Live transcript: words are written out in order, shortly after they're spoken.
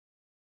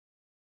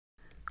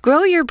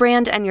Grow your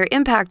brand and your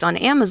impact on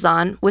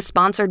Amazon with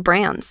Sponsored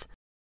Brands.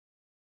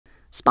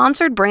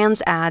 Sponsored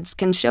Brands ads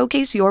can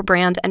showcase your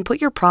brand and put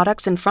your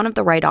products in front of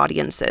the right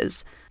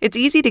audiences. It's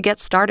easy to get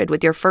started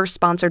with your first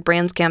Sponsored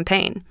Brands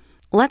campaign.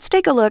 Let's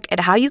take a look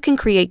at how you can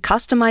create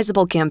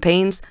customizable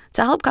campaigns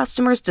to help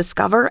customers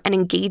discover and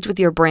engage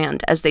with your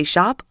brand as they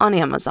shop on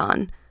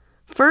Amazon.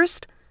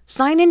 First,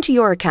 sign into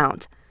your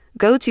account.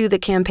 Go to the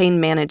Campaign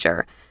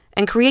Manager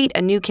and create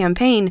a new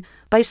campaign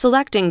by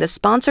selecting the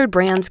Sponsored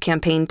Brands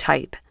campaign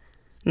type.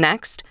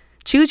 Next,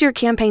 choose your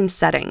campaign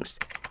settings.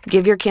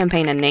 Give your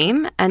campaign a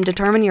name and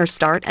determine your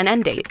start and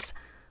end dates.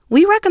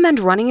 We recommend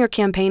running your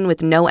campaign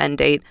with no end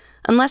date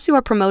unless you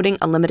are promoting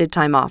a limited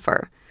time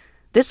offer.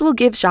 This will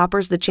give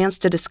shoppers the chance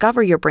to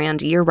discover your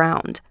brand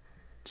year-round.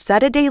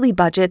 Set a daily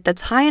budget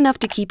that's high enough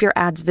to keep your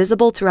ads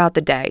visible throughout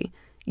the day.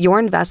 Your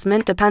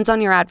investment depends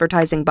on your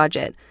advertising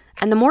budget,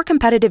 and the more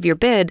competitive your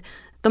bid,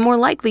 the more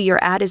likely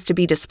your ad is to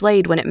be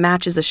displayed when it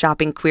matches a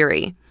shopping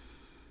query.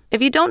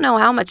 If you don't know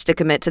how much to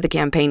commit to the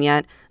campaign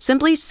yet,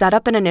 simply set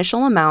up an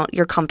initial amount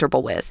you're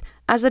comfortable with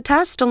as a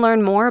test to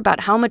learn more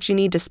about how much you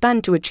need to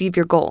spend to achieve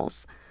your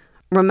goals.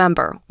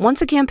 Remember,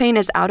 once a campaign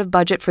is out of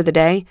budget for the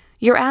day,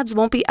 your ads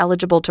won't be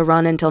eligible to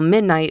run until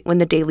midnight when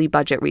the daily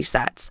budget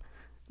resets.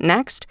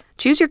 Next,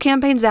 choose your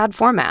campaign's ad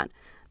format.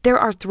 There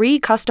are 3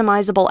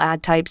 customizable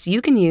ad types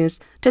you can use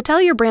to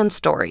tell your brand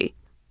story.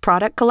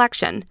 Product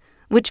Collection,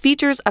 which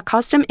features a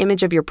custom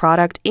image of your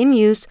product in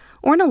use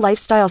or in a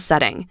lifestyle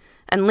setting,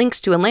 and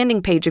links to a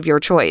landing page of your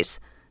choice.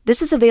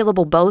 This is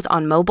available both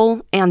on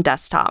mobile and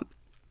desktop.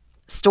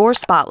 Store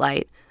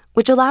Spotlight,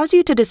 which allows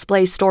you to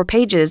display store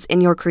pages in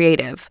your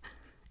creative.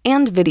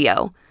 And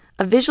Video,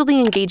 a visually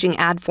engaging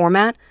ad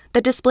format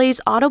that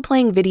displays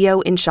auto-playing video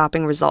in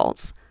shopping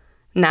results.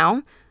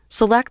 Now,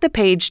 select the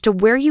page to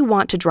where you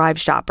want to drive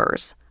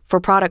shoppers. For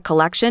Product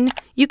Collection,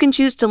 you can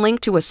choose to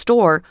link to a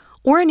store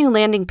or a new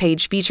landing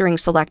page featuring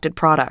selected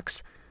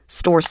products.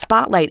 Store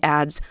Spotlight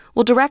ads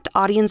will direct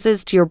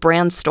audiences to your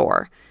brand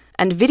store,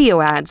 and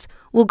video ads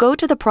will go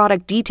to the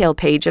product detail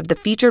page of the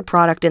featured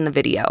product in the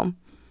video.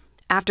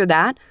 After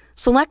that,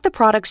 select the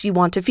products you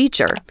want to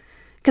feature.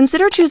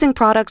 Consider choosing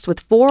products with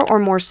 4 or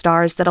more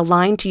stars that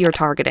align to your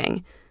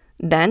targeting.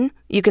 Then,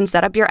 you can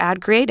set up your ad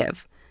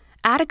creative.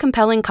 Add a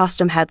compelling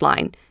custom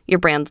headline, your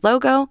brand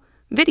logo,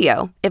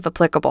 video, if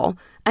applicable,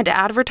 and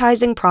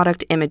advertising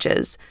product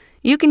images.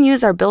 You can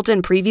use our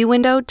built-in preview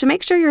window to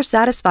make sure you're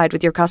satisfied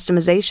with your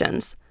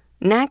customizations.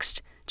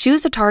 Next,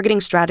 choose a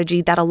targeting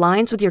strategy that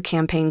aligns with your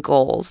campaign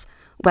goals,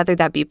 whether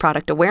that be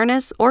product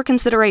awareness or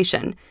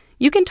consideration.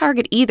 You can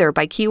target either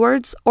by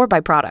keywords or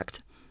by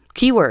product.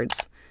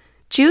 Keywords.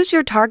 Choose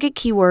your target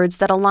keywords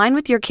that align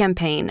with your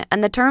campaign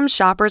and the terms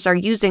shoppers are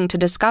using to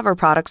discover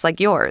products like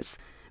yours.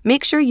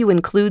 Make sure you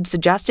include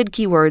suggested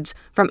keywords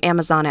from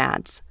Amazon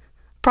ads.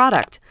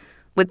 Product.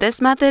 With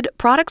this method,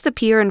 products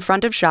appear in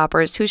front of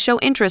shoppers who show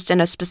interest in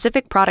a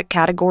specific product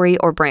category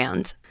or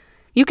brand.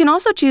 You can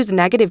also choose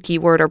negative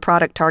keyword or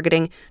product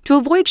targeting to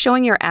avoid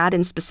showing your ad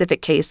in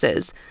specific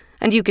cases,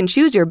 and you can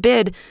choose your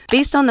bid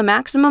based on the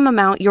maximum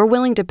amount you're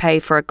willing to pay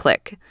for a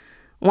click.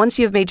 Once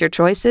you've made your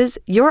choices,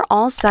 you're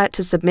all set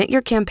to submit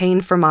your campaign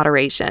for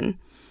moderation.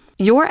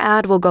 Your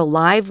ad will go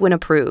live when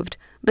approved,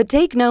 but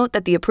take note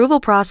that the approval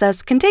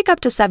process can take up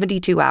to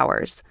 72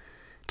 hours.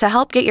 To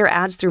help get your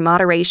ads through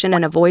moderation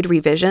and avoid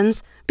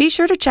revisions, be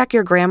sure to check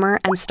your grammar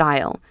and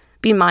style.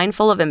 Be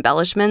mindful of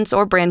embellishments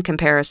or brand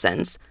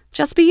comparisons.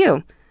 Just be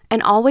you,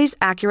 and always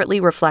accurately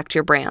reflect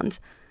your brand.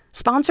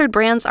 Sponsored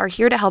Brands are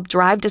here to help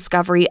drive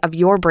discovery of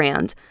your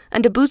brand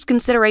and to boost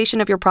consideration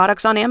of your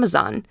products on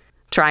Amazon.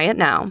 Try it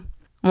now.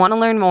 Want to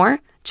learn more?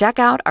 Check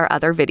out our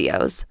other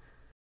videos.